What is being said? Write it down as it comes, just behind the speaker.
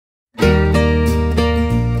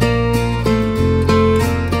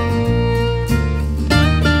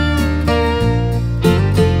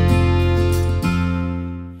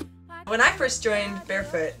first joined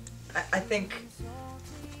Bearfoot, I think,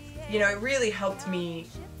 you know, it really helped me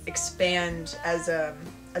expand as a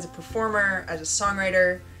performer, as a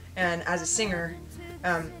songwriter, and as a singer.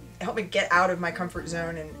 It helped me get out of my comfort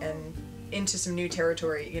zone and into some new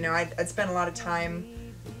territory. You know, I'd spent a lot of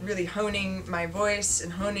time really honing my voice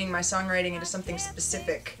and honing my songwriting into something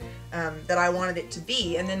specific that I wanted it to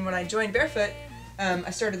be. And then when I joined Bearfoot,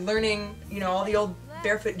 I started learning, you know, all the old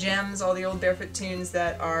Bearfoot gems, all the old Bearfoot tunes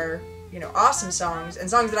that are, you know, awesome songs and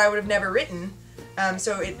songs that I would have never written.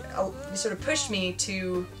 So it sort of pushed me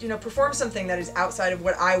to, you know, perform something that is outside of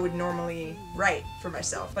what I would normally write for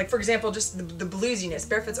myself. Like, for example, just the bluesiness.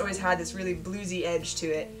 Bearfoot's always had this really bluesy edge to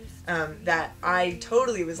it that I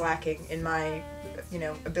totally was lacking in my, you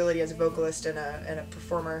know, ability as a vocalist and a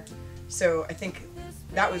performer. So I think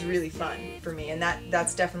that was really fun for me, and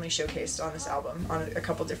that's definitely showcased on this album on a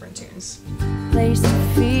couple different tunes. Place to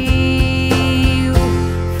feel